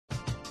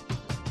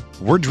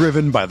We're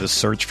driven by the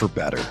search for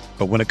better.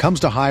 But when it comes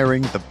to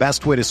hiring, the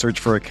best way to search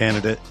for a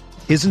candidate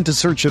isn't to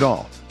search at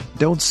all.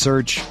 Don't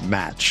search,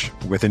 match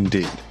with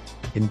Indeed.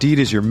 Indeed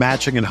is your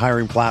matching and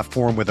hiring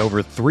platform with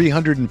over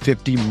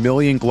 350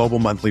 million global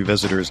monthly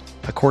visitors,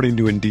 according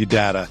to Indeed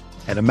data,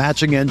 and a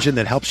matching engine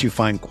that helps you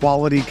find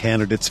quality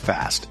candidates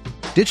fast.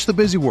 Ditch the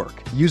busy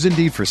work. Use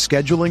Indeed for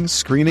scheduling,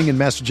 screening, and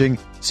messaging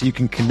so you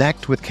can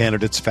connect with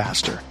candidates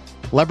faster.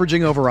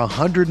 Leveraging over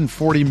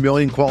 140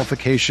 million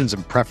qualifications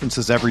and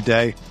preferences every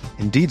day,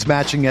 Indeed's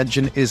matching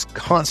engine is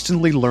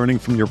constantly learning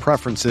from your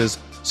preferences,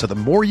 so the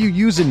more you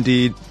use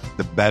Indeed,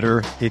 the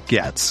better it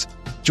gets.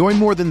 Join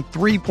more than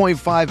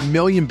 3.5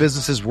 million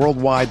businesses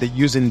worldwide that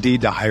use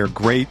Indeed to hire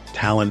great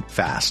talent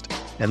fast.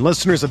 And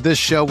listeners of this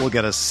show will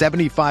get a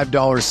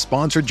 $75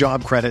 sponsored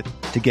job credit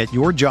to get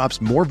your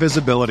jobs more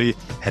visibility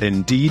at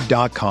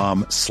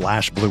Indeed.com/Blue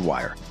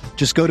Wire.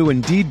 Just go to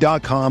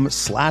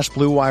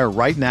Indeed.com/Blue Wire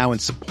right now and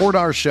support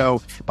our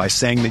show by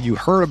saying that you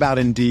heard about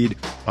Indeed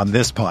on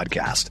this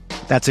podcast.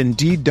 That's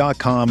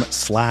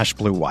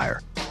Indeed.com/Blue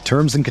Wire.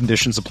 Terms and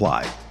conditions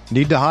apply.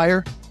 Need to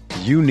hire?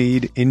 You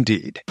need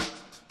Indeed.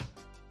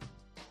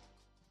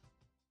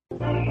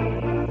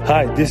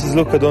 Hi, this is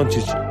Luka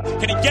Doncic.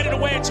 Can he get it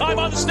away in time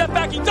on the step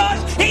back? He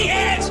does! He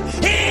hits!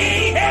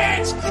 He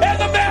hits! And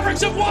the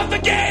Mavericks have won the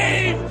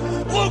game!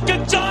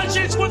 Luka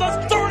Doncic with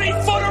a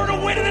 30-footer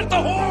to win it at the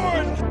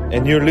horn!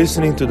 And you're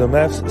listening to the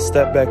Mavs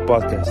Step Back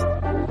Podcast.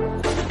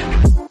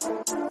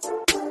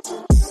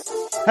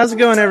 How's it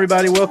going,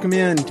 everybody? Welcome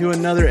in to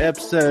another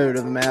episode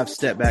of the Mavs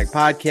Step Back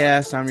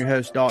Podcast. I'm your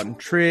host, Dalton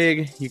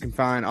Trigg. You can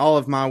find all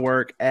of my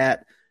work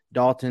at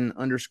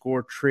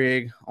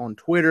Dalton_Trigg on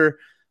Twitter.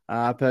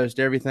 I post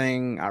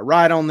everything I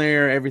write on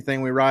there,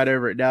 everything we write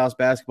over at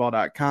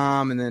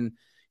DallasBasketball.com. And then,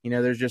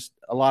 there's just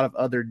a lot of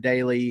other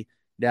daily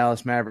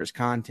Dallas Mavericks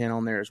content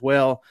on there as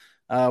well.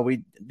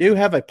 We do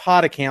have a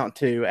pod account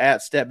too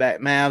at Step Back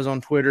Mavs on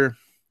Twitter.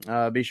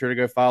 Be sure to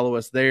go follow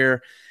us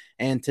there.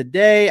 And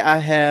today I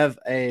have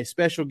a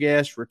special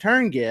guest,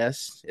 return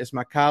guest. It's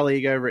my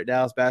colleague over at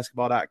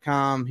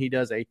DallasBasketball.com. He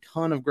does a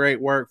ton of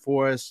great work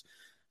for us.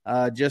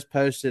 Just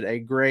posted a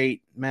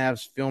great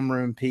Mavs film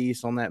room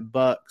piece on that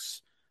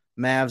Bucks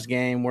Mavs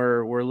game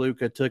where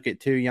Luka took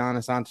it to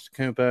Giannis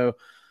Antetokounmpo.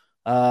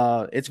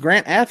 It's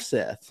Grant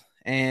Afseth,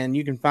 and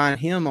you can find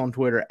him on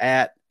Twitter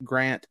at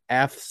Grant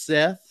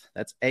Afseth.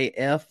 That's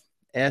AFSETH.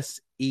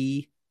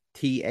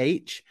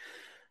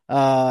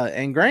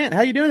 And Grant,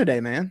 how you doing today,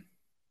 man?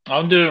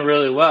 I'm doing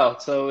really well.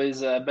 It's always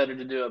better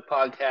to do a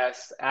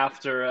podcast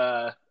after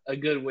a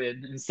good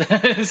win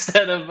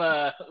instead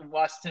of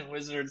Washington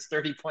Wizards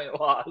 30-point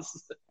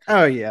loss.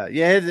 Oh yeah.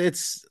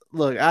 It's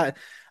look,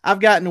 I've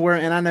gotten to where,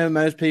 and I know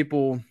most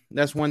people,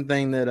 that's one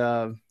thing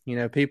that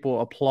people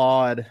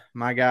applaud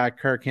my guy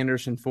Kirk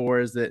Henderson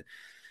for, is that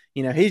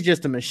he's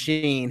just a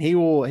machine. He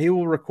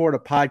will record a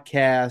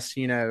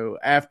podcast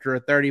after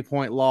a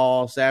 30-point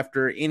loss,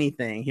 after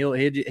anything.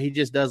 He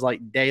just does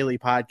like daily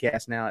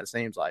podcasts now, it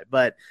seems like.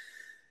 But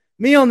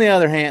me on the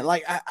other hand,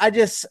 like I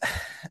just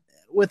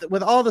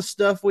with all the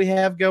stuff we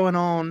have going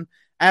on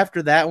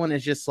after that one,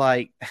 is just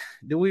like,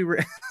 do we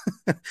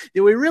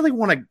really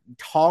want to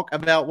talk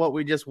about what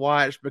we just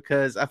watched?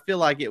 Because I feel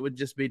like it would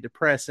just be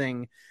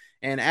depressing.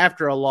 And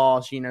after a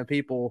loss,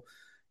 people,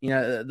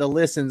 the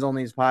listens on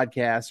these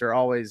podcasts are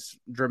always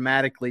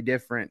dramatically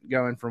different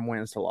going from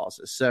wins to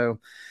losses. So,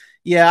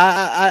 yeah,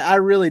 I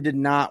really did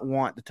not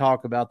want to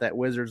talk about that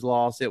Wizards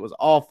loss. It was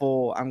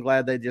awful. I'm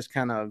glad they just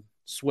kind of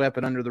swept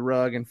it under the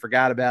rug and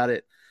forgot about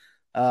it,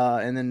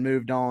 and then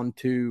moved on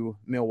to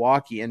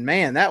Milwaukee. And,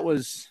 man,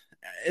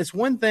 it's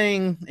one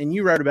thing, and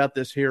you wrote about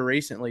this here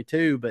recently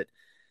too, but,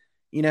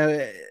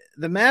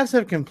 the Mavs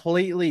have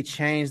completely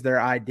changed their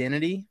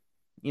identity.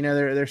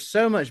 They're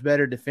so much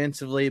better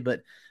defensively,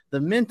 but the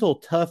mental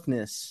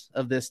toughness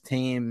of this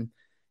team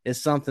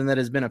is something that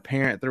has been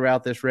apparent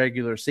throughout this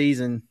regular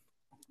season.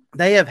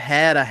 They have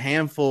had a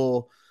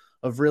handful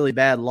of really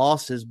bad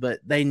losses, but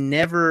they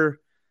never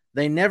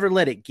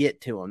let it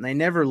get to them. They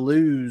never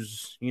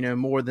lose,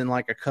 more than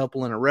like a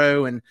couple in a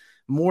row. And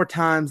more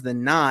times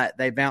than not,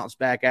 they bounce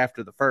back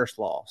after the first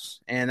loss.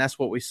 And that's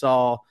what we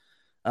saw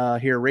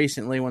here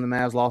recently when the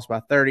Mavs lost by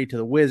 30 to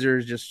the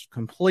Wizards. Just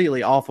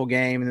completely awful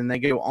game. And then they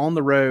go on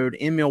the road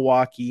in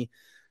Milwaukee,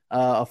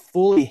 a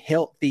fully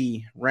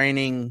healthy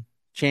reigning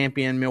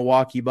champion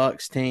Milwaukee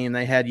Bucks team.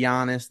 They had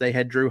Giannis, they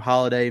had Drew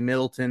Holiday,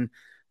 Middleton,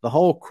 the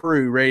whole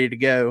crew ready to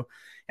go.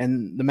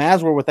 And the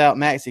Mavs were without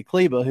Maxi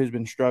Kleber, who's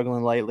been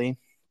struggling lately.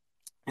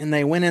 And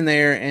they went in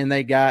there and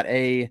they got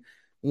a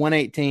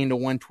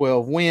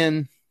 118-112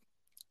 win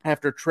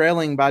after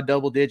trailing by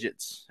double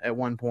digits at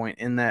one point.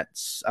 And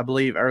that's, I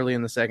believe, early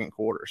in the second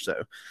quarter.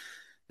 So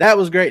that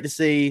was great to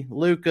see.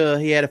 Luka,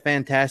 he had a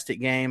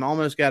fantastic game.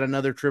 Almost got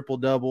another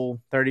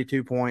triple-double,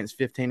 32 points,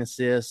 15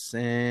 assists,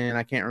 and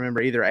I can't remember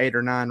either 8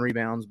 or 9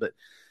 rebounds, but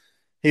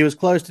he was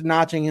close to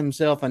notching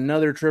himself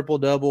another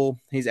triple-double.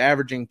 He's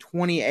averaging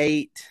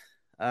 28,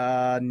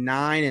 9,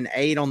 and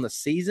 8 on the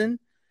season,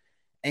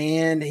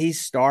 and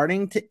he's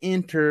starting to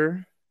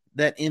enter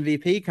that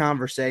MVP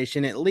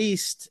conversation, at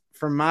least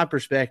from my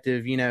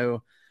perspective,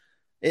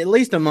 at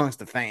least amongst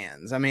the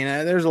fans. I mean,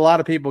 there's a lot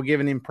of people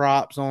giving him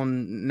props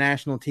on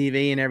national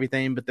TV and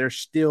everything, but they're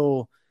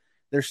still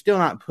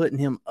not putting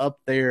him up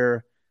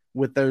there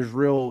with those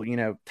real,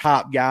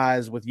 top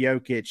guys with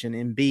Jokic and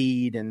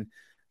Embiid.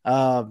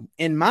 And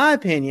in my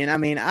opinion, I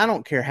mean, I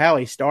don't care how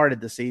he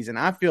started the season.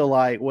 I feel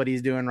like what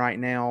he's doing right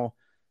now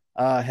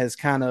has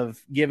kind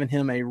of given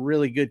him a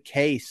really good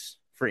case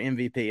for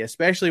MVP,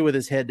 especially with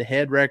his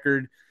head-to-head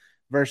record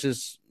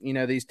versus,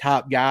 these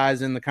top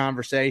guys in the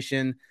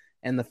conversation.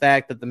 And the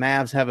fact that the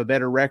Mavs have a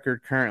better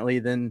record currently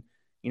than,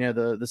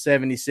 the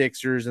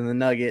 76ers and the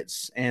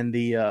Nuggets and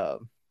the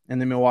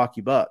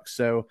Milwaukee Bucks.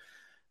 So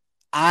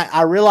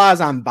I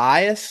realize I'm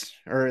biased,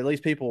 or at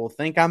least people will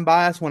think I'm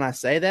biased when I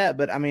say that.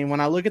 But I mean,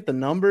 when I look at the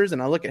numbers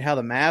and I look at how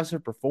the Mavs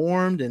have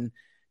performed and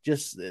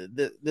just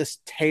this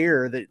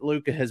tear that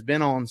Luka has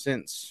been on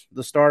since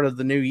the start of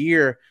the new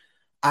year,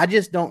 I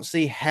just don't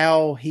see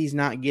how he's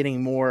not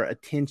getting more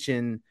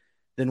attention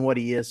than what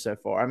he is so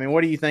far. I mean,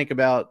 what do you think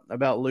about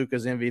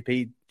Luka's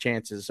MVP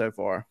chances so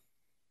far?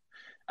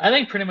 I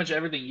think pretty much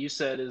everything you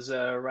said is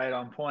right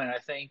on point. I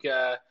think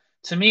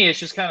to me, it's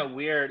just kind of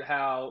weird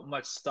how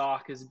much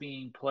stock is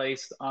being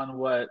placed on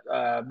what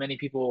many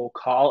people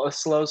call a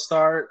slow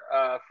start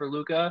for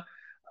Luka.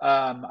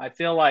 I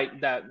feel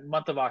like that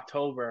month of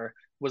October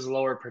was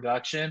lower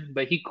production,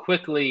 but he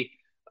quickly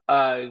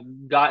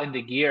got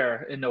into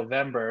gear in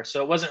November.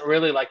 So it wasn't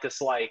really like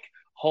this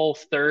whole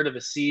third of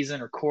a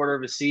season or quarter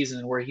of a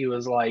season where he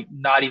was like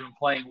not even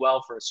playing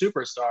well for a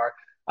superstar.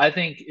 I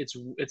think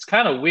it's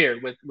kind of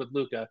weird with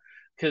Luka,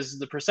 because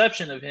the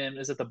perception of him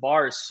is that the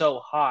bar is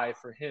so high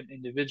for him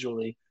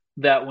individually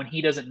that when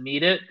he doesn't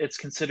meet it, it's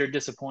considered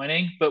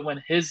disappointing. But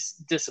when his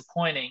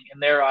disappointing in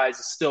their eyes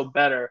is still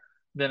better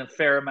than a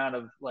fair amount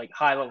of like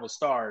high level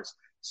stars.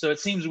 So it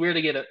seems weird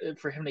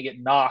for him to get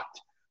knocked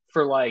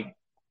for like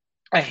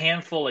a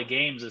handful of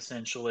games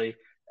essentially.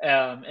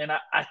 And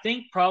I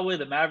think probably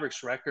the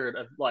Mavericks record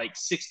of like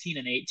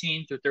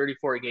 16-18 through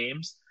 34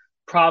 games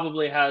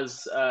probably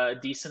has a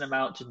decent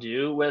amount to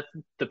do with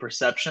the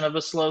perception of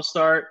a slow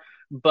start.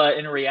 But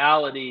in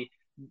reality,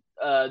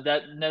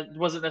 that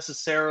wasn't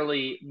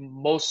necessarily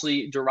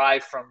mostly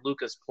derived from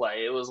Luka's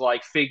play. It was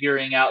like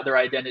figuring out their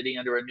identity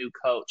under a new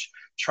coach,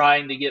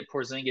 trying to get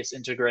Porzingis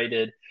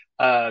integrated,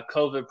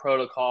 COVID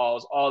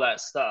protocols, all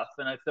that stuff.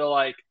 And I feel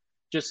like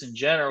just in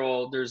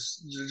general,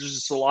 there's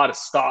just a lot of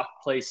stock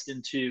placed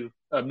into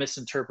a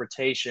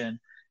misinterpretation.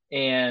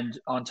 And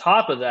on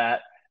top of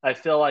that, I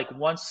feel like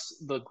once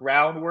the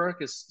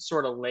groundwork is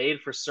sort of laid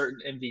for certain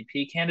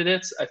MVP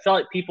candidates, I feel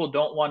like people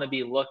don't want to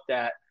be looked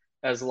at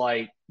as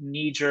like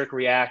knee-jerk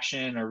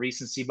reaction or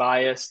recency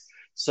bias.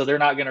 So they're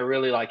not going to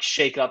really like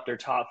shake up their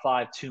top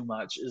five too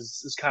much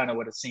is kind of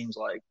what it seems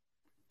like.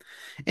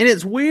 And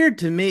it's weird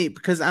to me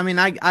because, I mean,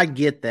 I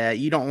get that.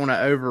 You don't want to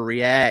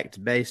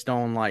overreact based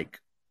on like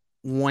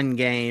one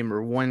game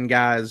or one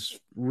guy's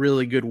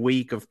really good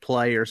week of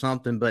play or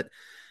something. But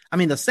I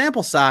mean, the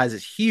sample size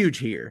is huge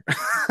here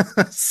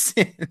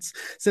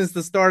since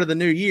the start of the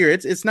new year.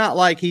 It's not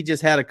like he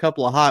just had a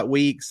couple of hot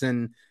weeks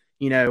and,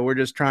 we're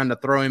just trying to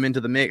throw him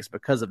into the mix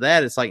because of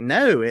that. It's like,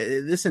 no,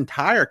 this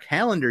entire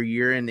calendar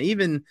year. And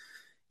even,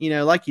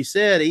 like you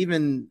said,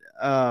 even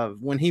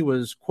when he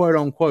was quote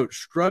unquote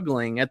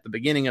struggling at the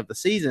beginning of the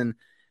season,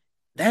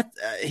 that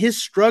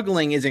his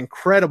struggling is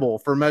incredible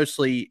for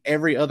mostly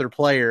every other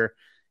player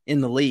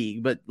in the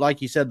league. But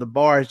like you said, the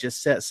bar is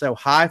just set so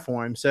high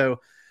for him. So,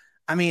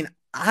 I mean,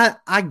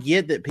 I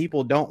get that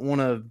people don't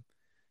want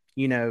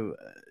to,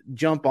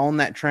 jump on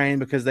that train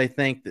because they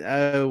think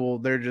that, oh, well,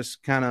 they're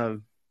just kind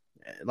of,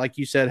 like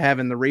you said,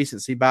 having the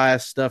recency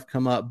bias stuff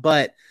come up.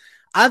 But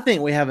I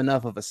think we have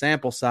enough of a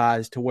sample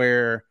size to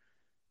where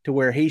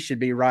he should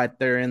be right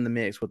there in the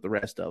mix with the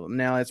rest of them.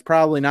 Now, it's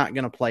probably not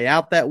going to play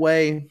out that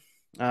way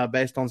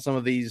based on some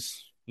of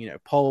these,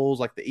 polls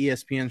like the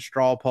ESPN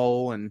straw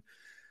poll and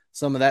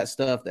some of that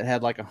stuff that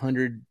had like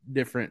 100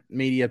 different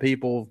media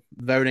people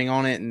voting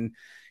on it. And,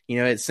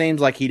 it seems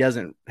like he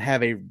doesn't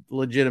have a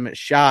legitimate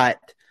shot.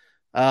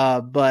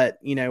 But,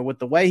 with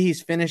the way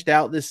he's finished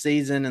out this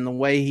season and the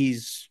way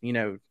he's,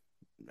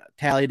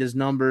 tallied his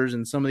numbers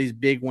and some of these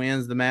big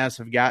wins the Mavs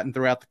have gotten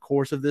throughout the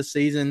course of this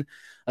season,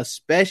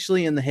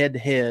 especially in the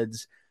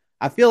head-to-heads,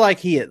 I feel like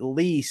he at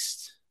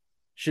least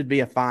should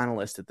be a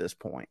finalist at this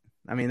point.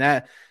 I mean,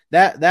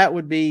 that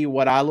would be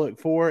what I look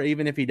for.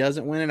 Even if he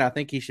doesn't win it, I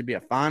think he should be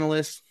a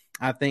finalist.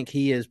 I think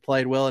he has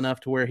played well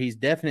enough to where he's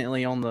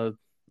definitely on the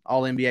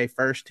All-NBA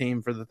first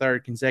team for the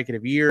third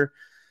consecutive year.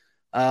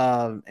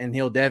 And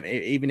he'll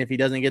even if he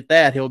doesn't get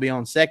that, he'll be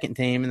on second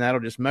team, and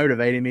that'll just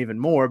motivate him even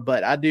more.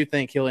 But I do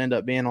think he'll end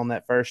up being on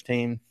that first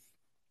team.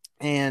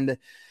 And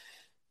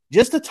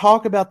just to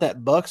talk about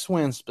that Bucks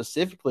win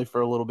specifically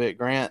for a little bit,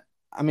 Grant,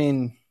 I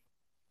mean,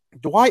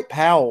 Dwight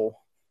Powell,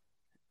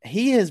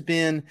 he has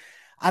been,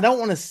 I don't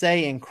want to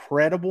say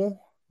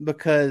incredible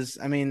because,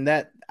 I mean,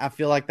 that I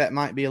feel like that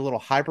might be a little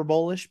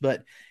hyperbolish,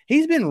 but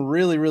he's been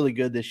really, really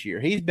good this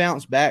year. He's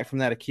bounced back from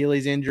that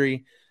Achilles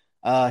injury.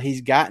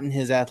 He's gotten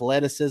his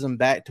athleticism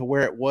back to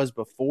where it was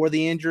before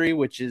the injury,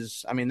 which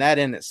is, I mean, that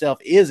in itself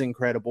is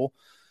incredible.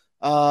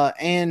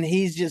 And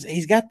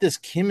he's got this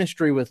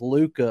chemistry with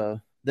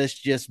Luka that's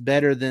just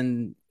better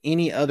than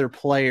any other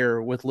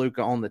player with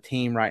Luka on the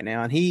team right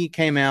now. And he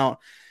came out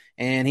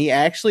and he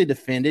actually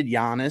defended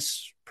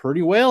Giannis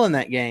pretty well in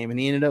that game. And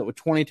he ended up with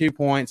 22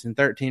 points and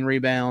 13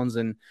 rebounds.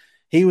 And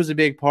he was a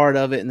big part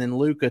of it. And then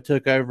Luka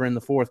took over in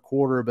the fourth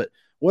quarter. But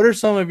what are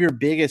some of your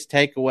biggest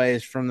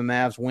takeaways from the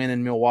Mavs win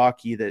in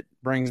Milwaukee that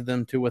brings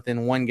them to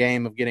within one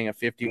game of getting a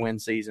 50-win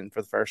season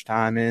for the first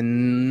time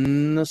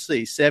in,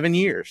 7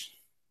 years?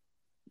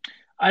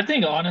 I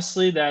think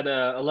honestly that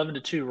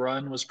 11-2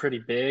 run was pretty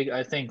big.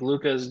 I think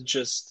Luka's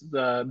just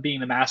being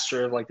the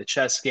master of like the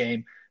chess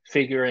game,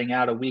 figuring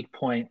out a weak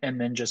point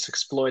and then just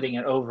exploiting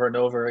it over and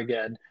over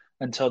again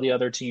until the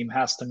other team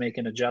has to make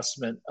an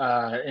adjustment.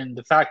 And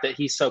the fact that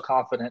he's so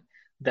confident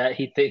that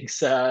he thinks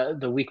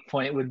the weak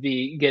point would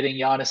be getting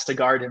Giannis to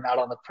guard him out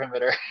on the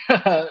perimeter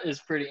is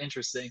pretty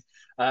interesting.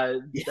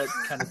 That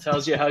kind of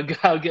tells you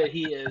how good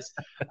he is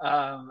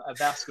at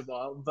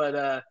basketball.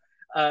 But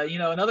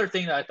another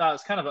thing that I thought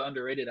was kind of an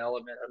underrated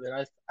element of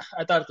it,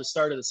 I thought at the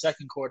start of the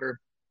second quarter,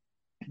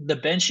 the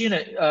bench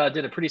unit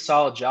did a pretty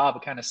solid job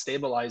of kind of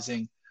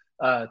stabilizing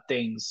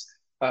things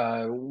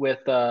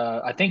with,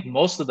 I think,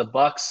 most of the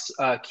Bucks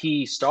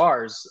key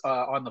stars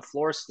on the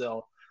floor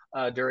still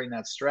during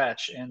that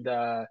stretch. And,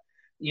 I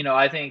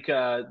think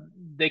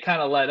they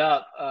kind of let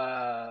up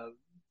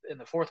in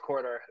the fourth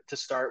quarter to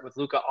start with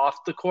Luka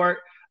off the court.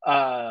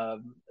 So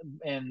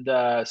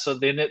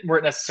they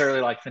weren't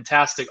necessarily like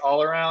fantastic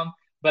all around.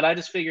 But I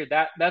just figured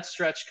that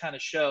stretch kind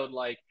of showed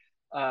like,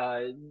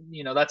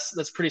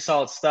 that's pretty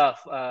solid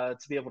stuff to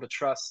be able to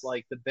trust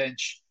like the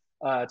bench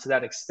to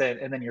that extent.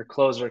 And then your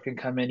closer can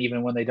come in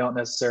even when they don't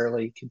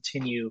necessarily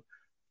continue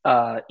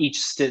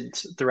each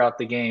stint throughout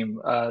the game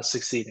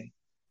succeeding.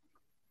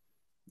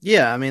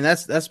 Yeah, I mean,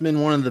 that's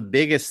been one of the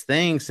biggest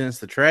things since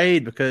the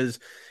trade because,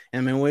 I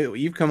mean,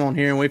 you've come on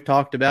here and we've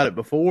talked about it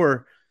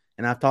before,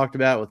 and I've talked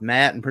about it with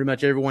Matt and pretty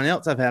much everyone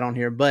else I've had on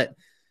here, but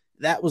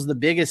that was the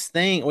biggest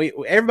thing.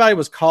 Everybody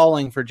was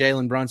calling for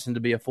Jalen Brunson to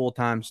be a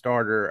full-time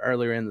starter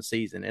earlier in the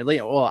season. At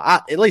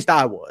least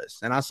I was,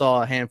 and I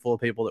saw a handful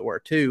of people that were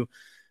too,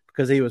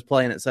 because he was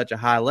playing at such a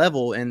high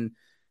level. And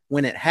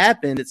when it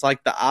happened, it's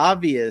like the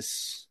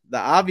obvious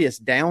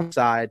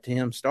downside to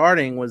him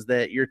starting was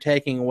that you're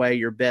taking away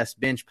your best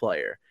bench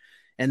player.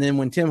 And then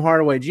when Tim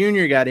Hardaway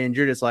Jr. got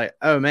injured, it's like,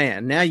 oh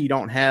man, now you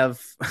don't have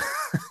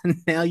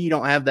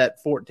that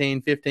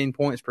 14, 15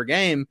 points per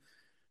game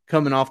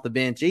coming off the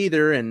bench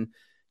either. And,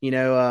 you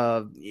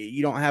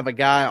don't have a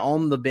guy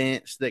on the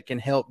bench that can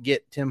help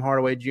get Tim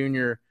Hardaway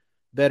Jr.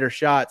 better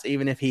shots,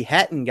 even if he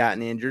hadn't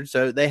gotten injured.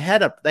 So they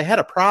had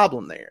a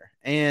problem there.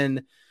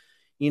 And,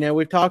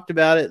 we've talked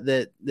about it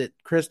that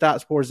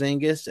Kristaps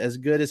Porzingis, as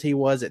good as he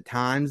was at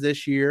times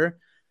this year,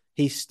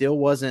 he still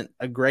wasn't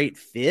a great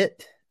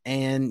fit.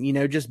 And,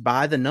 just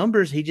by the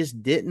numbers, he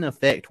just didn't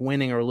affect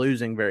winning or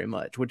losing very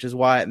much, which is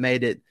why it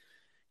made it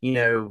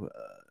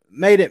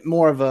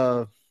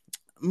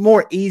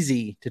more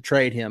easy to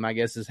trade him, I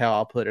guess is how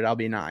I'll put it. I'll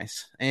be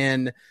nice.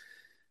 And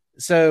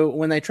so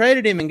when they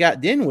traded him and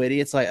got Dinwiddie,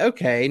 it's like,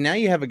 okay, now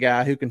you have a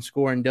guy who can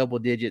score in double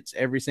digits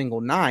every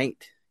single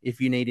night if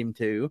you need him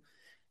to.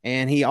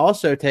 And he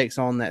also takes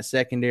on that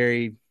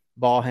secondary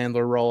ball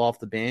handler role off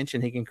the bench,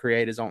 and he can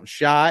create his own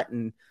shot.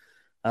 And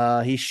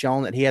he's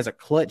shown that he has a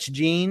clutch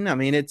gene. I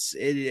mean, it's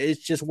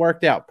just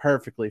worked out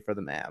perfectly for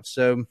the Mavs.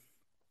 So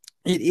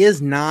it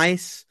is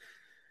nice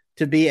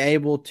to be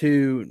able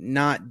to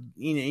not,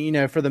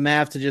 for the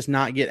Mavs to just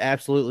not get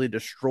absolutely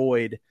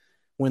destroyed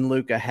when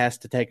Luka has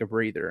to take a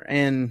breather.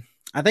 And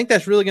I think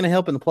that's really going to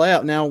help in the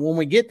playoff. Now, when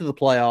we get to the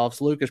playoffs,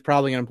 Luka's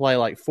probably going to play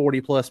like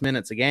 40-plus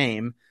minutes a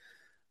game.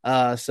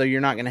 So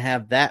you're not going to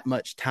have that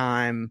much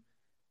downtime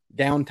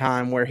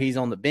where he's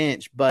on the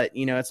bench. But,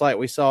 it's like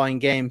we saw in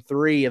game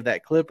 3 of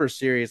that Clippers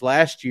series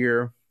last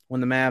year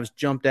when the Mavs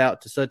jumped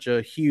out to such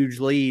a huge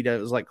lead.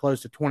 It was like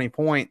close to 20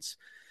 points.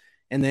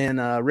 And then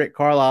Rick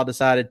Carlisle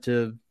decided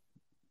to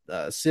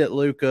sit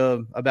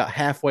Luka about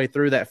halfway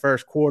through that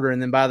first quarter.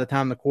 And then by the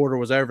time the quarter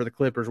was over, the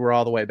Clippers were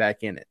all the way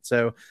back in it.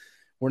 So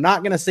we're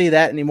not going to see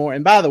that anymore.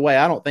 And by the way,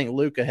 I don't think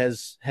Luka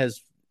has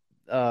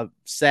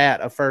sat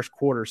a first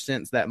quarter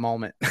since that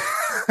moment.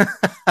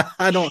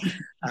 I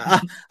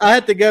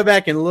had to go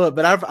back and look,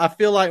 but I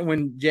feel like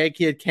when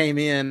J-Kid came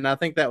in, I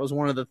think that was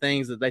one of the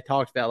things that they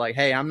talked about, like,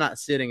 hey, I'm not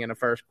sitting in a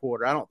first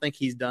quarter. I don't think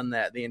he's done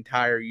that the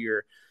entire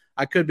year.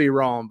 I could be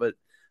wrong, but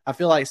I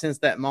feel like since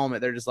that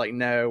moment, they're just like,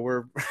 no,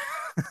 we're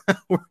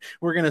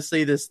going to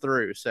see this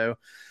through. So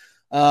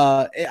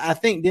I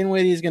think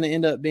Dinwiddie is going to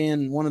end up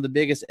being one of the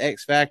biggest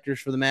X factors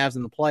for the Mavs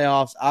in the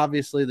playoffs.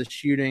 Obviously, the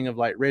shooting of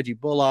like Reggie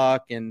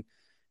Bullock and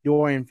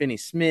Dorian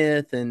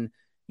Finney-Smith and,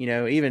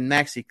 even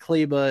Maxi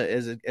Kleba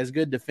is as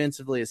good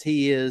defensively as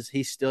he is.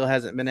 He still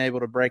hasn't been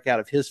able to break out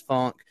of his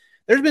funk.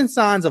 There's been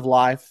signs of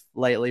life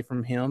lately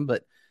from him,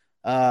 but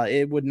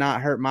it would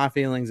not hurt my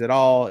feelings at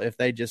all if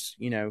they just,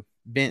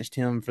 benched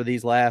him for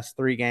these last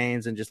 3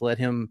 games and just let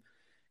him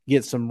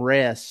get some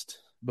rest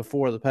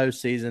before the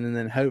postseason, and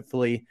then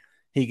hopefully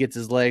he gets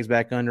his legs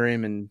back under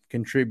him and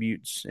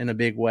contributes in a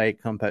big way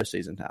come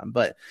postseason time.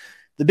 But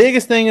the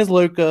biggest thing is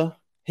Luka.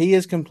 He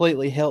is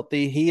completely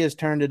healthy. He has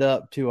turned it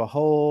up to a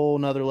whole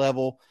nother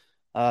level.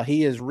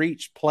 He has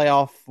reached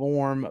playoff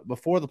form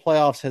before the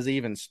playoffs has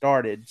even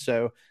started.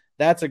 So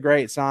that's a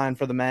great sign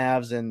for the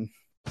Mavs. And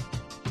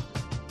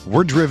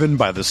we're driven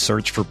by the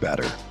search for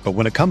better. But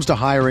when it comes to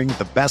hiring,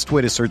 the best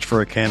way to search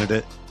for a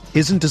candidate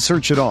isn't to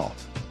search at all.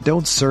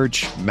 Don't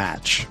search,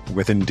 match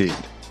with Indeed.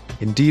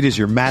 Indeed is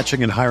your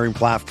matching and hiring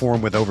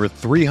platform with over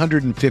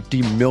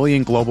 350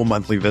 million global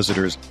monthly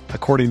visitors,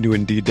 according to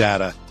Indeed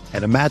data,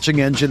 and a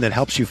matching engine that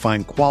helps you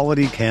find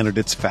quality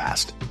candidates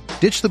fast.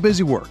 Ditch the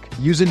busy work.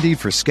 Use Indeed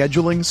for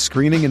scheduling,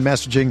 screening, and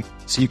messaging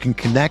so you can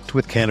connect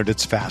with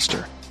candidates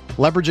faster.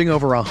 Leveraging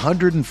over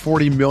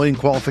 140 million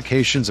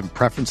qualifications and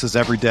preferences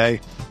every day,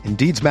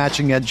 Indeed's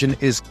matching engine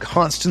is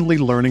constantly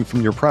learning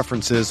from your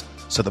preferences,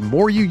 so the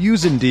more you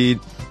use Indeed,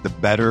 the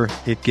better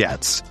it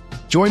gets.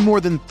 Join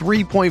more than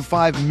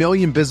 3.5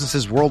 million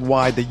businesses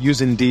worldwide that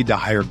use Indeed to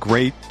hire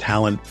great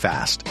talent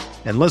fast.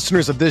 And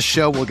listeners of this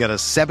show will get a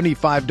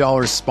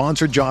 $75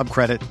 sponsored job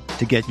credit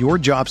to get your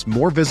jobs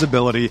more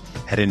visibility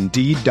at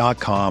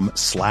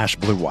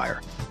Indeed.com/Blue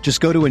Wire. Just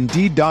go to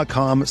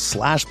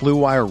Indeed.com/Blue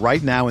Wire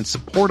right now and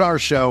support our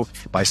show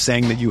by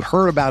saying that you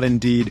heard about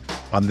Indeed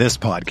on this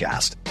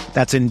podcast.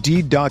 That's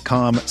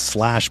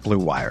Indeed.com/Blue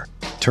Wire.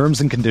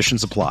 Terms and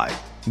conditions apply.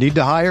 Need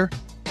to hire?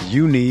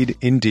 You need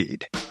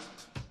Indeed.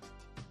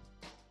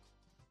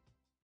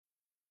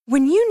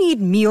 When you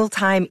need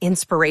mealtime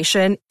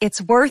inspiration, it's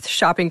worth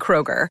shopping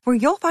Kroger, where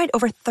you'll find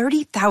over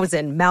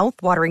 30,000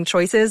 mouth-watering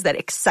choices that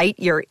excite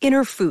your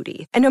inner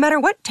foodie. And no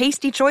matter what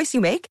tasty choice you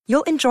make,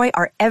 you'll enjoy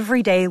our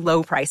everyday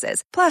low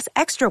prices, plus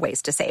extra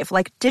ways to save,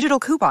 like digital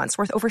coupons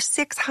worth over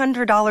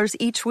 $600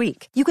 each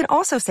week. You can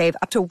also save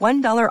up to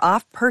 $1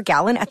 off per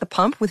gallon at the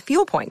pump with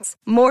fuel points.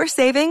 More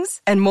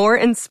savings and more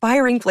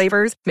inspiring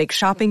flavors make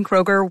shopping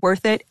Kroger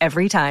worth it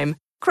every time.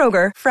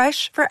 Kroger,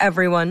 fresh for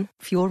everyone.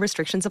 Fuel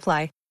restrictions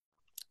apply.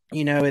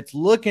 You know, it's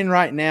looking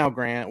right now,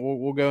 Grant.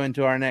 We'll go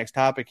into our next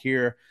topic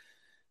here.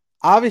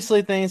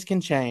 Obviously, things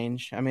can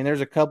change. I mean, there's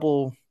a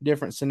couple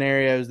different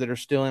scenarios that are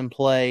still in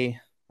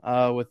play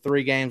with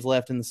 3 games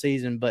left in the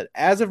season. But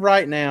as of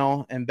right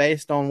now, and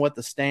based on what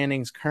the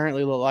standings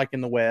currently look like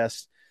in the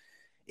West,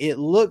 it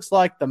looks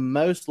like the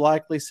most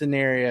likely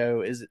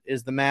scenario is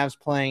the Mavs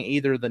playing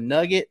either the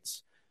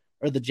Nuggets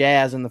or the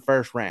Jazz in the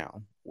first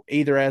round,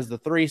 either as the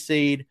 3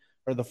 seed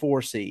or the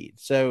 4 seed.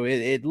 So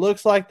it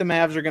looks like the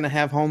Mavs are going to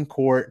have home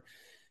court,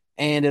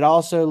 and it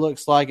also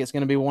looks like it's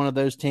going to be one of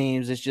those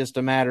teams. It's just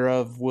a matter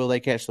of, will they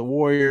catch the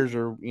Warriors,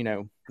 or, you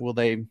know, will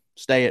they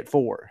stay at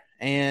 4?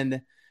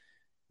 And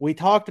we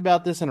talked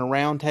about this in a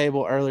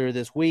roundtable earlier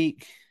this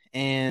week,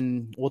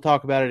 and we'll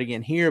talk about it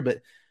again here.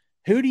 But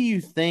who do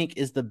you think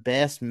is the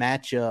best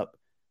matchup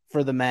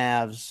for the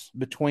Mavs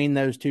between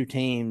those two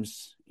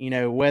teams? You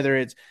know, whether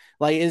it's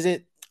like, is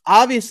it,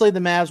 obviously,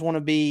 the Mavs want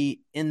to be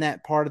in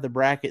that part of the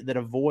bracket that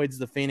avoids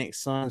the Phoenix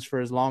Suns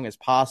for as long as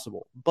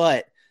possible.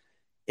 But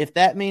if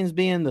that means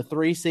being the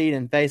 3 seed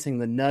and facing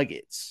the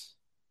Nuggets,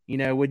 you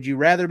know, would you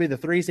rather be the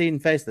 3 seed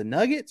and face the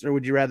Nuggets, or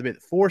would you rather be the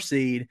 4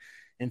 seed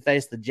and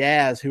face the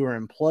Jazz, who are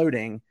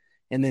imploding,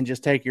 and then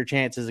just take your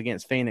chances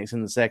against Phoenix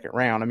in the second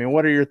round? I mean,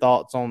 what are your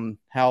thoughts on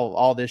how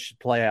all this should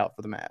play out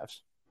for the Mavs?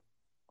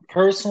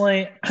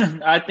 Personally,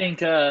 I think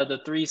the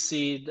 3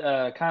 seed,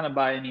 kind of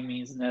by any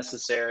means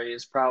necessary,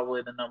 is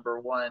probably the number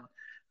one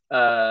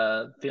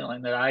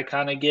feeling that I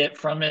kind of get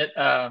from it.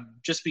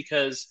 Just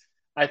because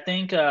I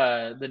think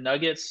the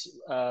Nuggets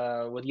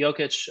with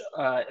Jokic,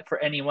 for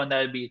anyone,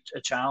 that would be a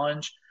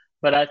challenge.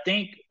 But I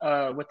think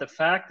with the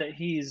fact that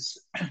he's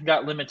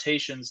got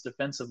limitations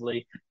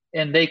defensively,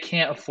 and they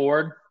can't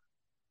afford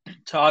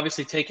to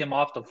obviously take him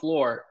off the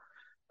floor,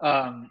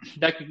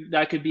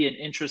 that could be an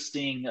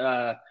interesting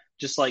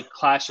just like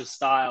clash of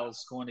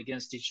styles going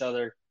against each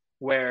other,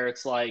 where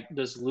it's like,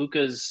 does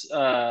Luka's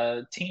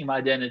team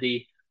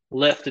identity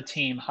lift a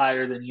team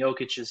higher than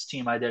Jokic's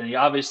team identity?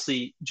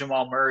 Obviously,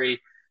 Jamal Murray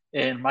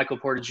and Michael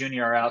Porter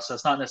Jr. are out, so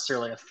it's not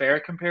necessarily a fair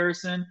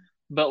comparison.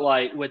 But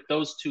like, with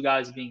those two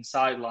guys being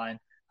sidelined,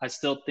 I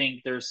still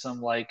think there's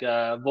some like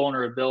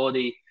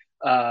vulnerability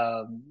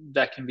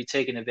that can be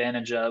taken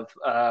advantage of,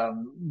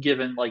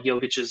 given like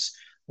Jokic's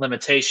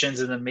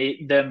limitations, and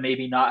then them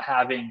maybe not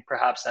having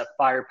perhaps that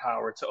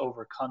firepower to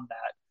overcome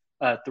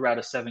that throughout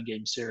a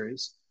 7-game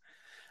series.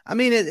 I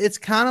mean, it's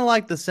kind of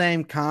like the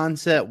same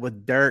concept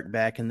with Dirk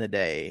back in the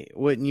day.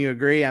 Wouldn't you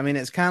agree? I mean,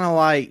 it's kind of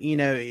like, you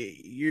know,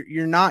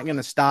 you're not going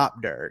to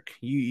stop Dirk.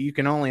 You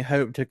can only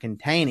hope to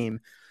contain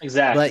him.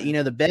 Exactly. But, you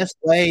know, the best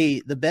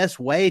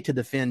way to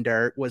defend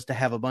Dirk was to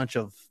have a bunch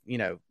of, you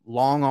know,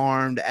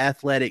 long-armed,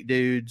 athletic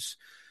dudes.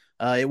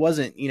 It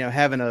wasn't, you know,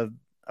 having a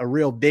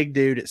real big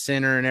dude at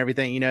center and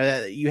everything. You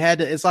know, you had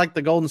to. It's like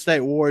the Golden State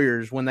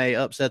Warriors when they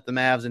upset the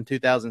Mavs in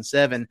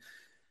 2007.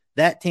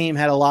 That team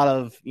had a lot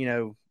of, you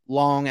know,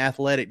 long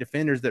athletic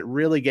defenders that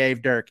really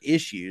gave Dirk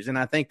issues. And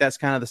I think that's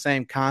kind of the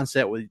same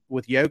concept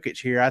with Jokic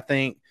here. I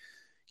think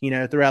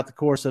throughout the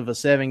course of a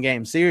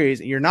 7-game series.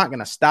 You're not going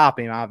to stop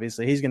him,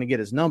 obviously. He's going to get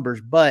his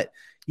numbers, but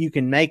you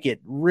can make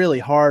it really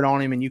hard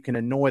on him, and you can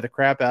annoy the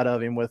crap out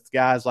of him with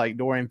guys like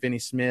Dorian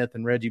Finney-Smith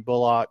and Reggie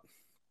Bullock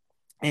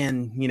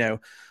and,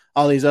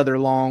 all these other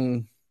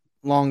long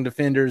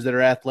defenders that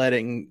are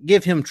athletic, and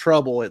give him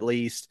trouble at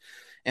least.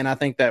 And I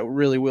think that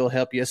really will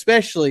help you,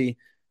 especially,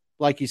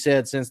 like you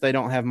said, since they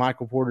don't have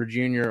Michael Porter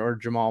Jr. or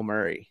Jamal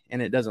Murray,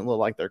 and it doesn't look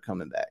like they're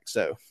coming back.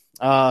 So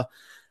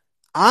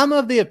I'm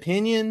of the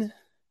opinion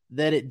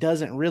that it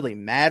doesn't really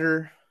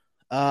matter,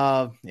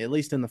 at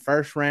least in the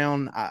first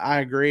round. I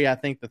agree. I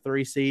think the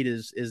 3 seed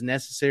is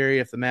necessary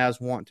if the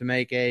Mavs want to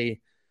make a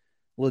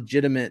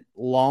legitimate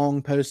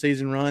long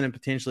postseason run and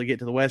potentially get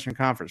to the Western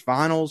Conference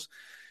Finals.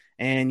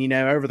 And,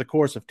 over the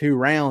course of 2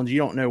 rounds, you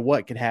don't know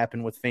what could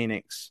happen with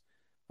Phoenix.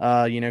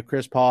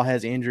 Chris Paul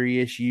has injury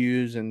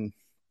issues, and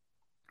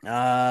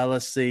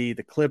let's see,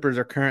 the Clippers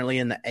are currently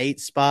in the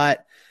 8th spot.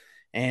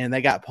 And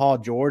they got Paul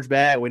George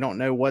back. We don't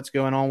know what's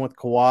going on with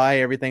Kawhi.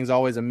 Everything's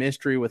always a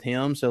mystery with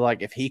him. So,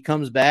 if he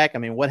comes back,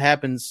 what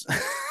happens?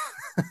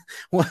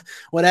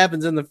 what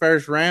happens in the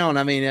first round?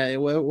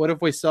 What if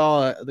we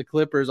saw the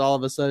Clippers all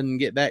of a sudden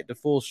get back to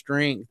full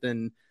strength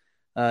and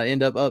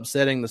end up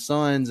upsetting the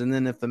Suns? And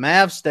then if the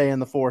Mavs stay in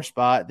the 4th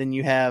spot, then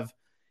you have,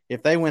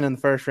 if they win in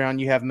the first round,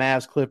 you have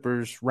Mavs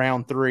Clippers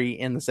round 3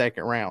 in the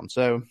second round.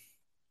 So,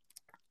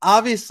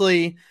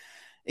 obviously,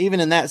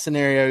 even in that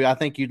scenario, I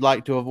think you'd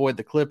like to avoid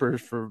the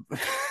Clippers for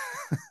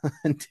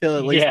until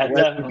at least the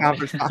Western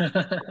Conference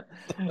Finals.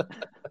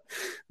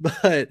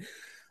 But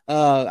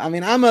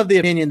I'm of the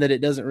opinion that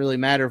it doesn't really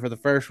matter for the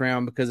first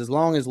round, because as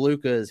long as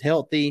Luka is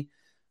healthy,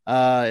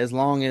 as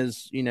long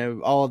as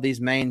all of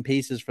these main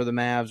pieces for the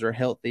Mavs are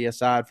healthy,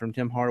 aside from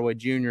Tim Hardaway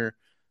Jr.,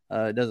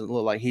 it doesn't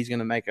look like he's going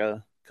to make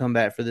a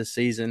comeback for this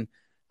season.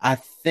 I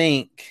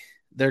think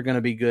they're going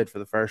to be good for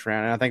the first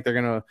round, and I think they're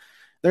going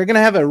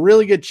to have a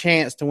really good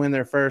chance to win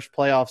their first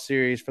playoff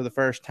series for the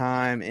first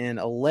time in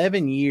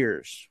 11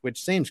 years,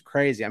 which seems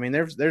crazy.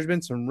 There's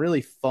been some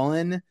really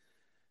fun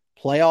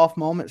playoff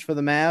moments for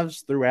the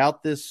Mavs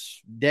throughout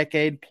this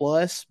decade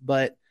plus,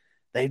 but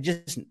they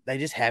just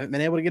haven't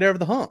been able to get over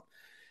the hump.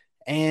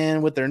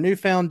 And with their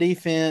newfound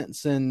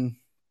defense and,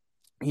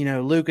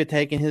 Luka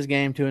taking his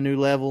game to a new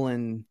level,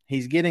 and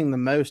he's getting the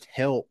most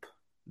help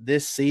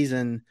this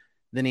season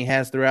than he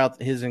has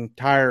throughout his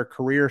entire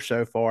career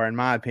so far, in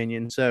my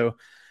opinion. So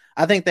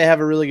I think they have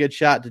a really good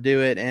shot to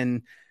do it.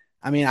 And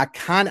I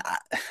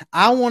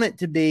want it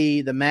to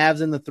be the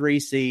Mavs in the 3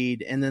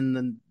 seed, and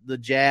then the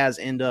Jazz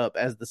end up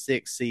as the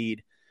 6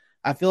 seed.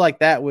 I feel like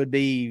that would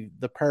be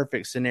the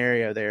perfect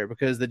scenario there,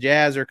 because the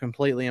Jazz are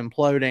completely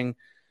imploding.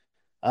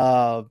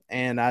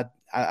 And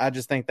I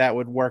just think that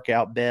would work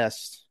out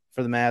best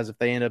for the Mavs if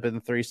they end up in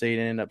the 3 seed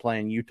and end up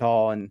playing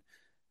Utah and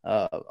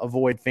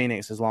avoid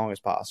Phoenix as long as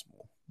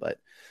possible. But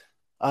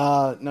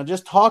now,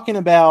 just talking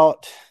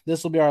about,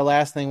 this will be our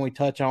last thing we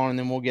touch on, and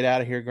then we'll get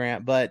out of here,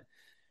 Grant. But,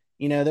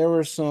 there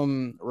were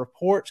some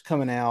reports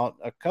coming out,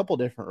 a couple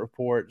different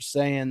reports,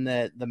 saying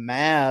that the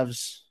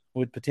Mavs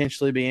would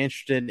potentially be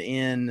interested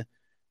in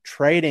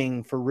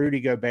trading for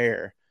Rudy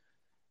Gobert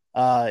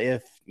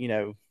if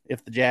the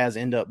Jazz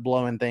end up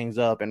blowing things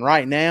up. And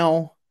right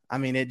now,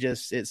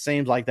 it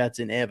seems like that's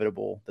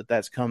inevitable,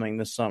 that's coming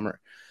this summer.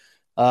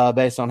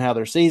 Based on how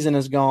their season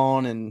has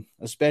gone, and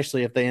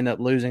especially if they end up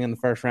losing in the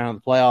first round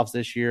of the playoffs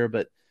this year.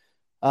 But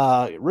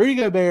Rudy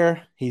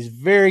Gobert, he's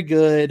very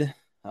good,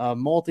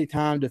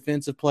 multi-time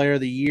defensive player of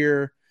the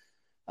year,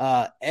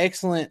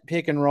 excellent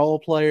pick and roll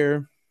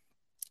player.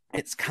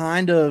 It's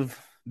kind of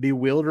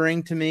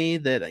bewildering to me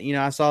that,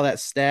 I saw that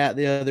stat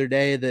the other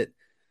day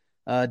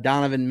that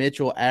Donovan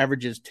Mitchell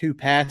averages 2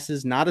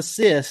 passes, not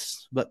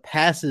assists, but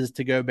passes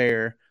to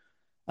Gobert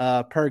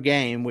per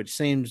game, which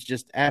seems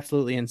just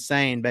absolutely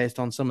insane based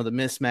on some of the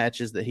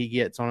mismatches that he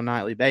gets on a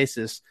nightly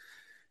basis.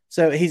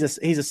 So he's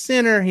a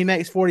center. He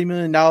makes $40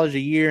 million a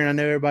year. And I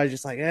know everybody's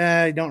just like,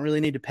 you don't really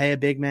need to pay a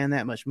big man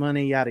that much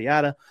money, yada,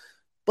 yada.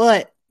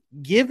 But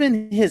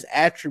given his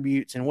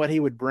attributes and what he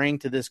would bring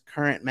to this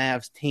current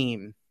Mavs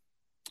team,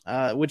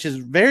 which is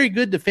very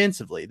good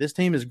defensively, this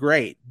team is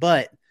great,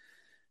 but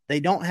they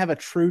don't have a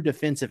true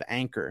defensive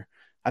anchor.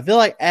 I feel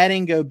like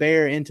adding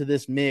Gobert into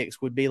this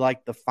mix would be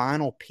like the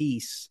final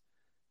piece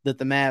that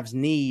the Mavs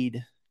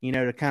need,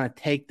 to kind of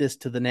take this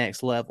to the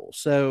next level.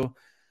 So,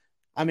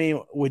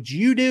 would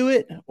you do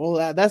it?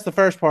 Well, that's the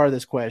first part of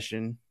this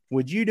question.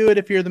 Would you do it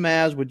if you're the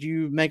Mavs? Would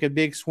you make a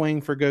big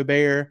swing for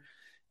Gobert?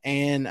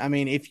 And,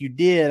 if you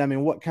did,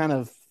 what kind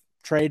of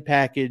trade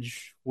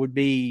package would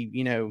be,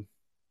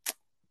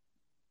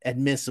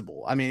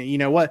 admissible?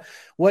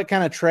 What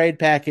kind of trade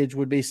package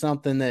would be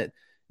something that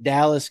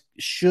Dallas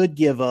should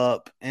give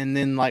up? And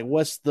then,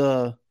 what's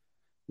the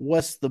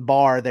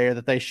bar there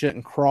that they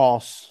shouldn't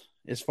cross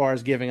as far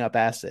as giving up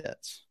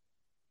assets?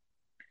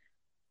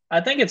 I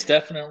think it's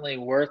definitely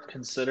worth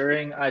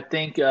considering. I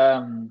think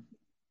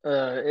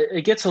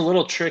it gets a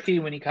little tricky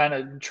when you kind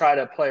of try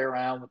to play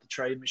around with the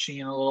trade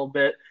machine a little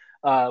bit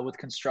with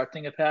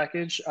constructing a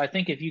package. I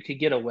think if you could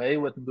get away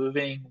with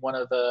moving one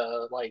of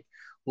the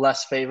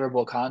less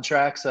favorable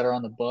contracts that are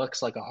on the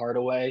books, like a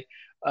Hardaway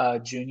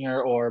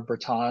Jr. or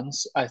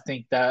Bertans, I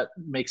think that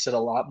makes it a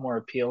lot more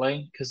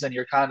appealing because then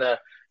you're kind of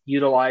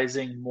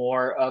utilizing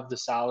more of the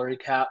salary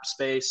cap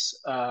space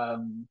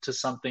to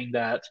something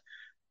that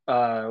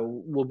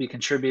will be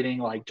contributing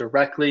like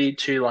directly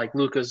to like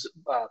Luka's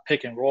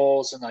pick and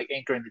rolls and like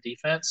anchoring the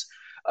defense.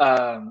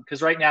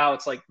 Because right now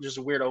it's like there's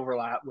a weird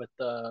overlap with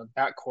the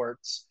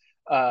backcourts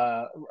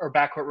or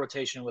backcourt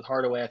rotation with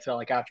Hardaway. I feel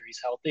like after he's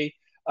healthy,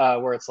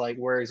 where it's like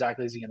where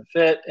exactly is he going to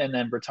fit? And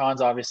then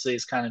Bertans obviously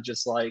is kind of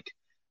just like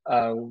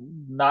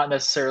not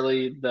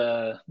necessarily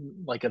the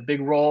like a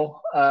big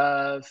role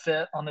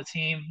fit on the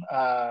team,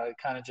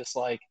 kind of just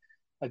like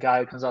a guy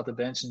who comes off the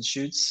bench and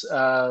shoots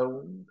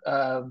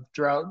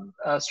throughout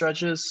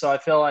stretches. So I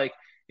feel like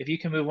if you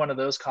can move one of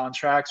those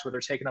contracts where they're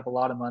taking up a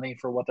lot of money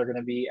for what they're going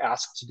to be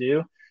asked to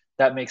do,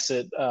 that makes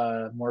it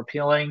more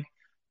appealing.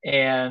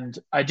 And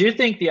I do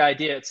think the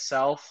idea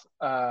itself,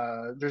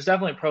 there's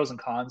definitely pros and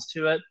cons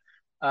to it.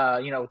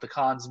 With the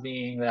cons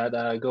being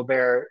that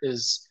Gobert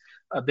is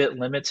a bit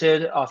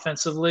limited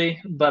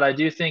offensively, but I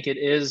do think it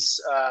is,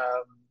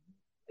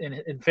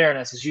 in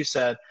fairness, as you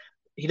said,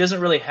 he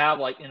doesn't really have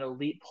like an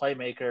elite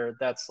playmaker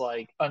that's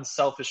like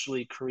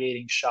unselfishly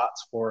creating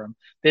shots for him.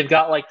 They've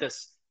got like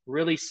this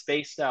really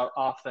spaced out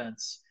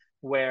offense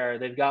where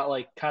they've got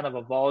like kind of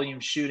a volume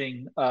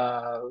shooting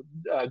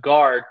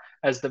guard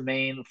as the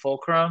main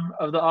fulcrum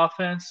of the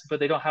offense, but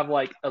they don't have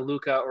like a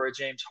Luka or a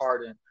James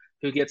Harden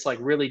who gets like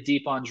really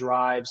deep on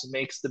drives,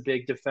 makes the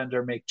big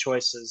defender make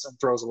choices and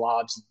throws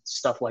lobs and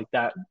stuff like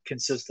that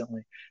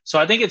consistently. So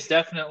I think it's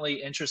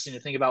definitely interesting to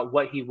think about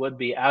what he would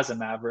be as a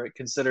Maverick,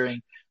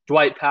 considering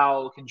Dwight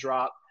Powell can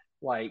drop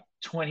like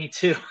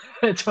 22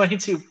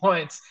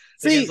 points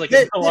against like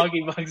a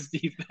Milwaukee Bucks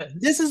defense.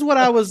 This is what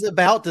I was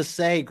about to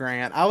say,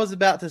 Grant. I was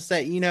about to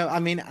say,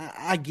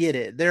 I get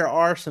it. There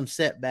are some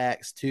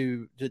setbacks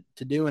to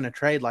doing a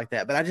trade like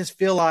that, but I just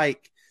feel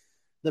like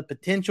the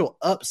potential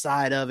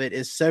upside of it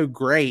is so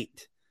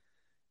great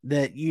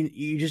that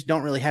you just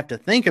don't really have to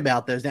think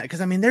about those now. Because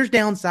there's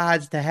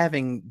downsides to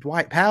having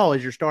Dwight Powell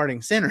as your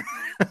starting center.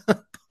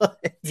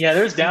 Yeah,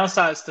 there's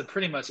downsides to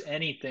pretty much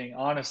anything,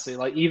 honestly.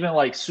 Like even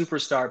like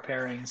superstar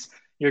pairings,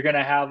 you're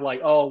gonna have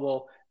like, oh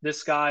well,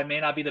 this guy may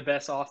not be the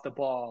best off the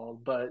ball,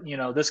 but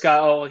this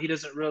guy, he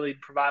doesn't really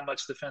provide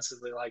much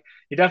defensively. Like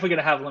you're definitely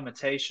gonna have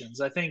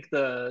limitations. I think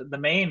the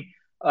main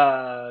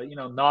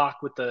knock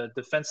with the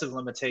defensive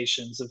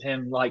limitations of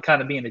him like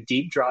kind of being a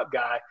deep drop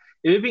guy.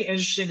 It would be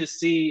interesting to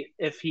see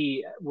if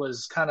he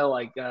was kind of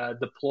like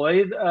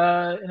deployed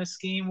in a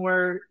scheme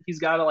where he's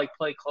got to like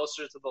play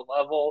closer to the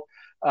level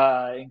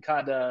and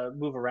kind of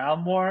move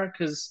around more.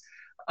 Because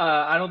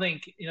I don't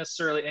think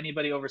necessarily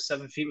anybody over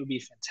 7 feet would be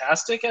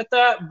fantastic at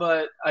that.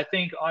 But I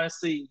think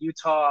honestly,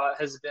 Utah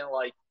has been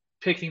like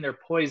picking their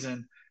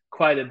poison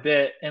quite a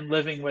bit and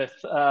living with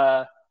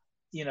other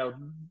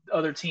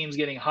teams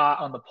getting hot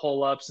on the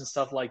pull-ups and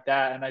stuff like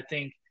that. And I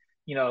think,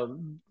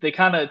 they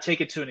kind of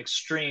take it to an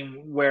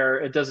extreme where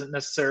it doesn't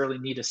necessarily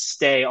need to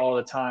stay all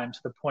the time to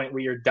the point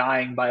where you're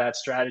dying by that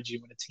strategy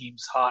when a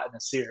team's hot in a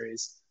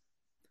series.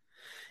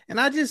 And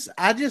I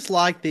just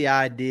like the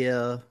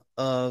idea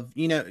of,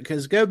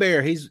 because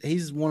Gobert,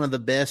 he's one of the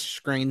best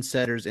screen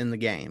setters in the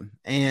game.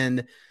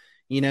 And,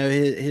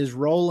 his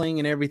rolling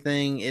and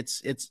everything,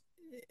 it's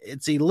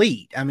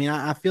elite.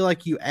 I feel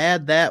like you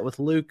add that with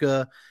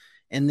Luka,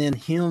 and then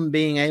him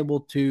being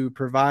able to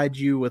provide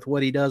you with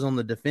what he does on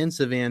the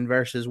defensive end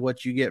versus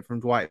what you get from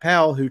Dwight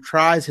Powell, who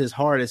tries his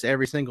hardest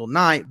every single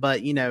night. But,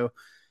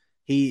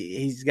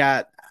 he's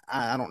got,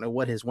 I don't know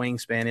what his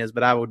wingspan is,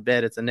 but I would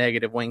bet it's a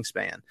negative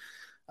wingspan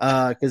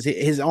because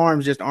his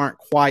arms just aren't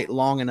quite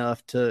long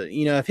enough to,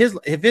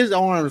 if his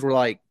arms were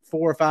like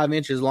 4 or 5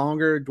 inches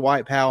longer,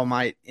 Dwight Powell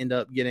might end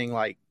up getting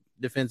like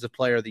defensive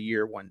player of the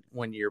year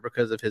one year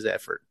because of his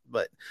effort.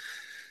 But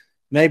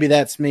maybe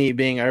that's me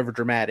being over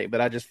dramatic,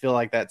 but I just feel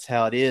like that's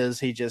how it is.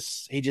 He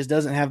just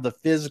doesn't have the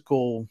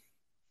physical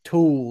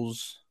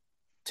tools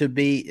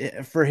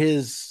for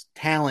his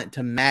talent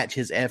to match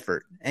his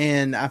effort.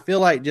 And I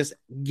feel like just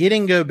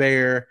getting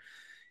Gobert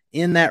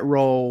in that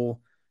role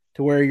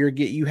to where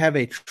you have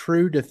a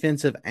true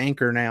defensive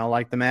anchor now,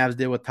 like the Mavs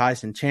did with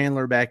Tyson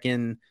Chandler back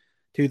in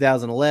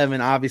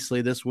 2011.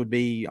 Obviously this would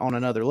be on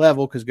another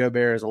level because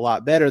Gobert is a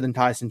lot better than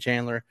Tyson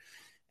Chandler.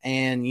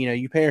 And,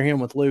 you pair him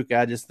with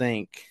Luka,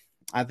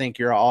 I think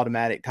you're an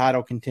automatic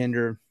title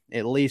contender,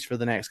 at least for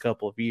the next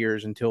couple of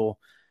years until,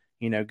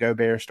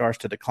 Gobert starts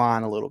to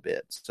decline a little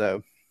bit.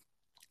 So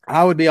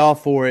I would be all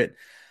for it.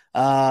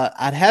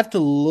 I'd have to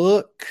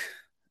look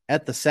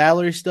at the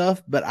salary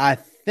stuff, but I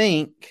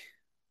think,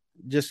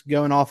 just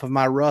going off of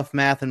my rough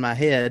math in my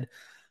head,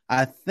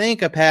 I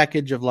think a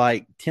package of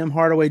like Tim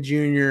Hardaway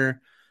Jr.,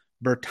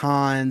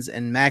 Bertans,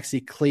 and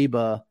Maxi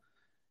Kleba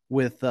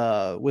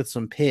with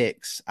some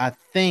picks, I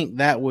think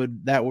that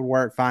would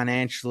work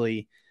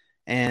financially.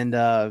 And,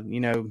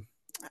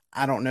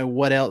 I don't know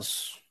what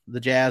else the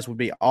Jazz would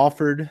be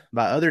offered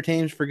by other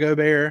teams for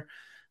Gobert,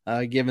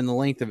 given the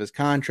length of his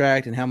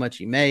contract and how much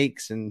he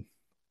makes and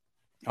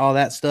all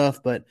that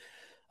stuff. But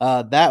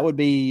That would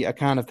be a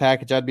kind of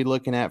package I'd be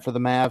looking at for the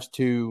Mavs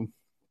to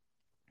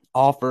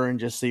offer and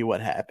just see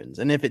what happens.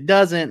 And if it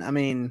doesn't, I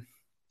mean,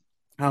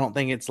 I don't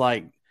think it's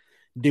like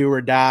do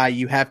or die.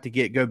 You have to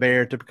get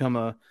Gobert to become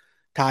a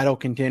title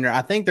contender.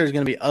 I think there's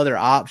going to be other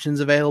options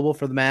available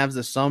for the Mavs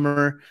this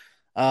summer.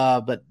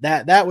 But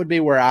that would be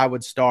where I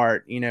would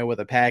start, with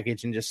a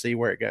package and just see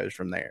where it goes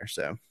from there.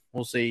 So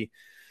we'll see.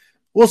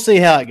 We'll see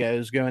how it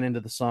goes going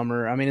into the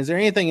summer. I mean, is there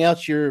anything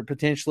else you're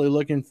potentially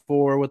looking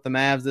for with the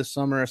Mavs this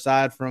summer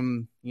aside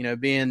from,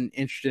 being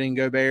interested in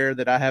Gobert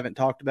that I haven't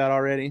talked about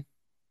already?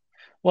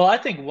 Well, I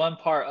think one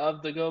part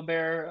of the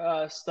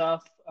Gobert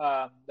stuff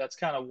that's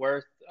kind of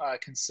worth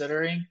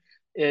considering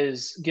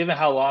is given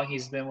how long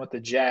he's been with the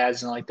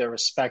Jazz and like the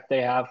respect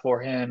they have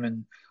for him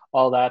and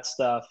all that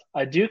stuff.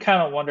 I do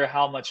kind of wonder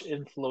how much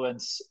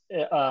influence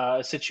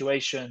a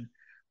situation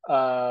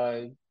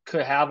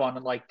could have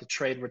on like the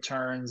trade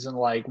returns and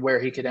like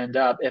where he could end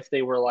up if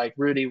they were like,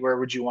 Rudy, where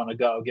would you want to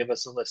go? Give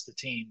us a list of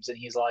teams. And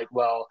he's like,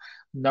 well,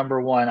 number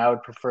one, I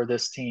would prefer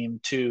this team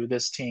to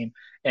this team.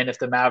 And if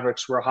the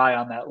Mavericks were high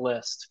on that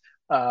list,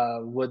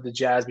 would the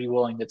Jazz be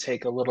willing to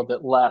take a little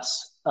bit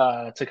less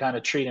to kind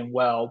of treat him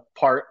well?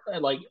 Part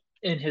like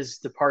in his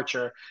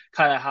departure,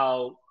 kind of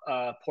how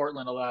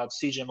Portland allowed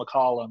CJ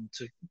McCollum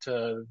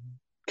to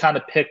kind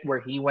of pick where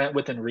he went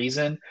within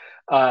reason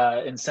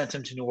and sent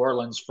him to New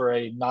Orleans for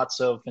a not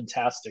so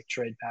fantastic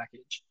trade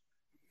package.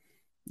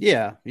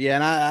 Yeah.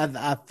 And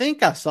I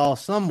think I saw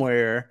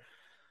somewhere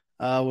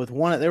with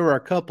one, there were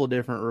a couple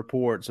different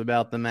reports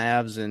about the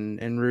Mavs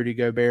and Rudy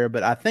Gobert,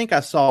 but I think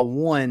I saw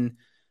one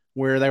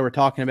where they were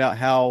talking about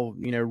how,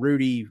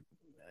 Rudy,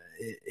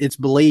 it's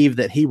believed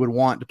that he would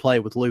want to play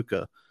with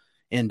Luka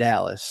in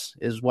Dallas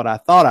is what I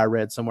thought I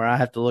read somewhere. I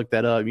have to look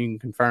that up. You can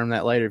confirm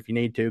that later if you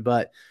need to,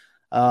 but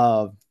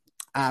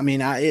I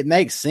mean, it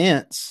makes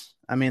sense.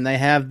 I mean, they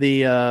have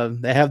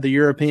the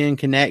European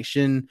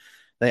connection.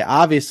 They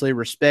obviously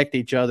respect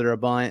each other a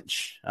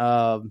bunch.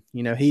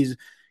 Gobert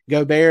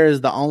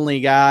is the only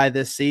guy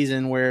this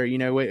season where,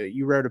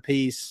 you wrote a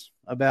piece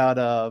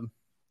about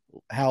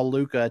how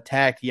Luka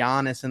attacked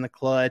Giannis in the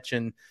clutch.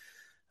 And,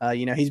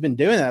 he's been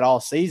doing that all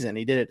season.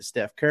 He did it to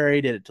Steph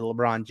Curry, did it to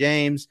LeBron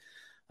James.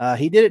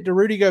 He did it to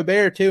Rudy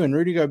Gobert too. And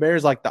Rudy Gobert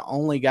is like the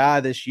only guy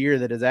this year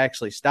that has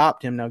actually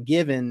stopped him. Now,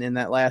 given in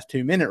that last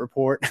 2-minute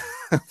report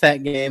of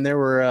that game, there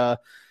were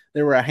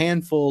a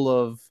handful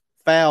of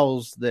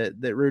fouls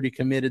that Rudy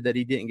committed that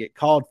he didn't get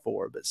called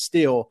for, but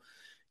still,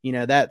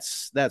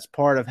 that's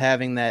part of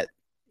having that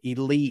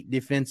elite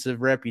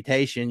defensive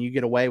reputation. You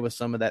get away with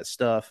some of that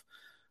stuff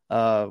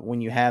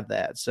when you have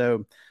that.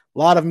 So a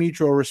lot of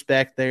mutual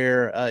respect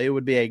there. It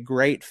would be a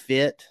great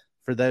fit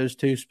for those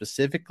two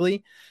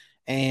specifically.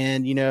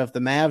 And, if the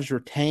Mavs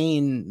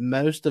retain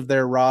most of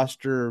their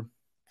roster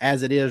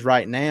as it is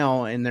right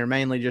now, and they're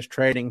mainly just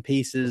trading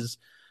pieces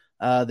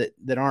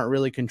that aren't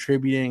really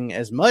contributing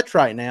as much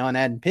right now and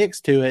adding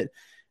picks to it,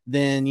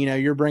 then,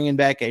 you're bringing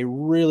back a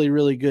really,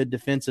 really good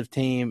defensive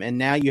team. And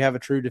now you have a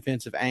true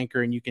defensive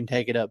anchor and you can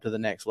take it up to the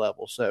next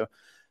level. So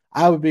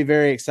I would be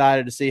very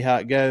excited to see how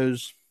it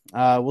goes.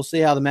 We'll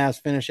see how the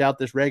Mavs finish out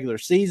this regular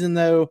season,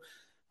 though.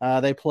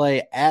 They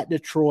play at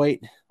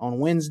Detroit on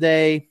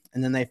Wednesday,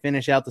 and then they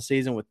finish out the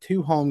season with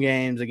 2 home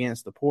games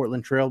against the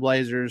Portland Trail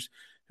Blazers,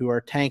 who are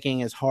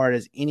tanking as hard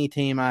as any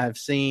team I have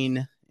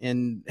seen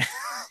in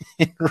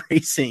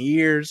recent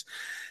years,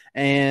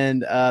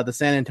 and the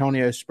San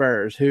Antonio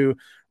Spurs, who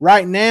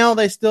right now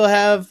they still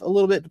have a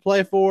little bit to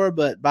play for,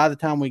 but by the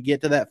time we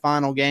get to that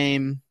final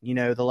game,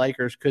 the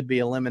Lakers could be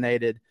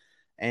eliminated,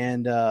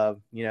 and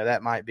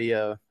that might be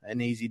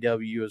an easy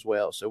W as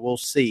well. So we'll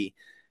see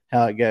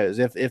how it goes.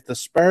 If the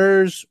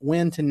Spurs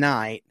win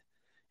tonight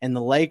and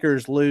the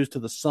Lakers lose to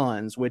the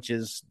Suns, which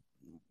is,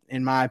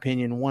 in my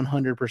opinion,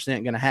 100%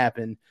 going to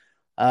happen,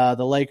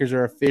 the Lakers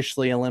are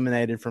officially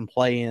eliminated from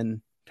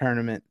play-in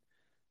tournament,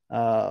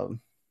 from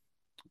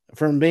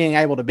being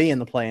able to be in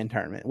the play-in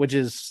tournament, which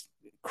is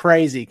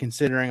crazy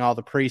considering all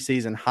the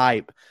preseason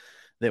hype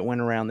that went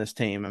around this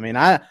team. I mean,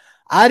 I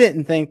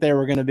didn't think they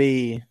were going to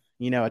be,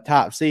 a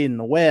top seed in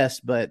the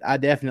West, but I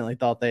definitely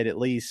thought they'd at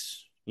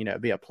least,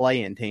 be a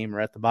play-in team or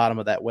at the bottom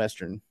of that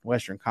Western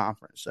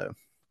Conference. So,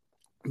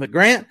 but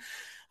Grant,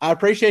 I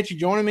appreciate you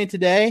joining me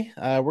today.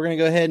 We're going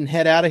to go ahead and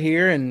head out of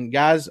here. And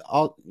guys,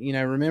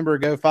 remember,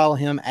 go follow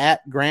him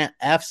at Grant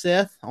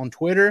Afseth on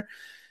Twitter.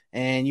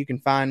 And you can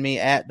find me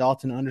at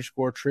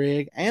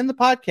Dalton_Trigg and the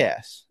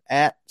podcast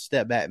at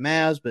Step Back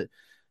Mavs.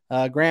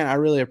 But Grant, I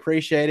really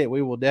appreciate it.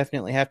 We will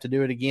definitely have to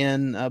do it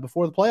again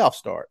before the playoffs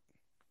start.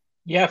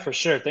 Yeah, for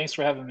sure. Thanks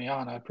for having me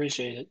on. I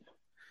appreciate it.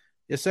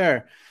 Yes,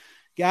 sir.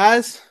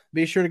 Guys,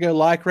 be sure to go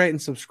like, rate,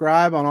 and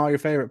subscribe on all your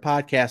favorite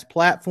podcast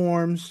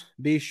platforms.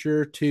 Be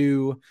sure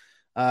to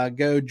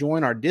go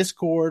join our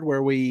Discord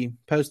where we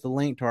post the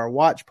link to our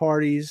watch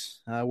parties.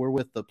 We're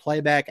with the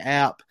Playback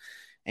app,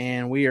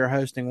 and we are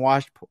hosting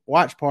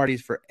watch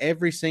parties for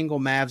every single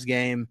Mavs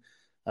game,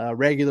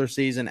 regular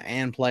season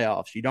and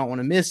playoffs. You don't want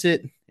to miss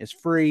it. It's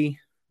free.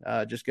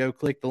 Just go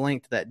click the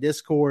link to that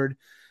Discord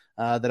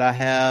that I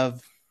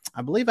have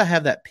I believe I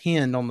have that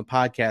pinned on the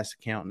podcast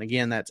account. And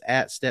again, that's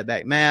at Step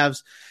Back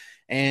Mavs.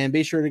 And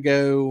be sure to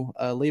go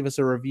leave us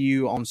a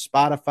review on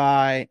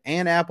Spotify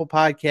and Apple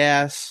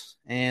Podcasts.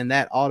 And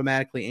that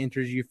automatically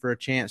enters you for a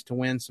chance to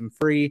win some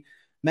free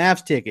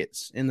Mavs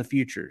tickets in the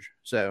future.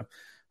 So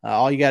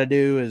all you got to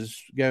do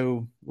is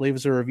go leave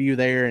us a review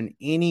there, and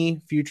any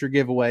future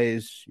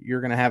giveaways,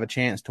 you're going to have a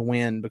chance to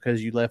win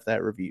because you left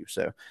that review.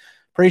 So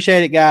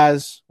appreciate it,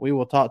 guys. We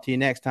will talk to you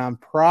next time,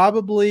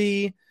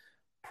 probably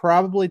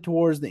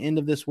towards the end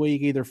of this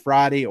week, either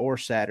Friday or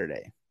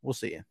Saturday. We'll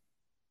see you.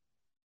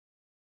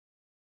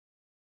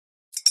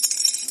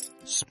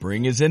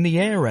 Spring is in the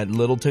air at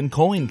Littleton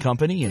Coin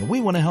Company, and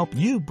we want to help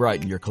you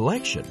brighten your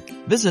collection.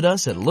 Visit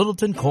us at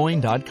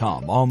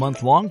littletoncoin.com all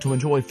month long to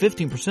enjoy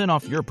 15%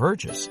 off your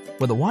purchase.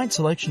 With a wide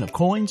selection of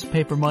coins,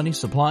 paper money,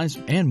 supplies,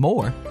 and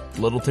more,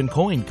 Littleton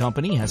Coin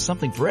Company has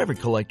something for every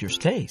collector's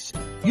taste.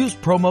 Use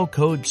promo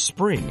code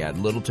SPRING at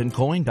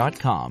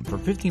littletoncoin.com for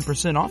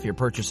 15% off your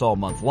purchase all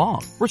month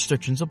long.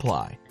 Restrictions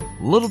apply.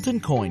 Littleton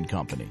Coin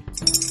Company.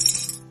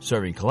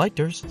 Serving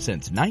collectors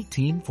since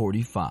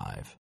 1945.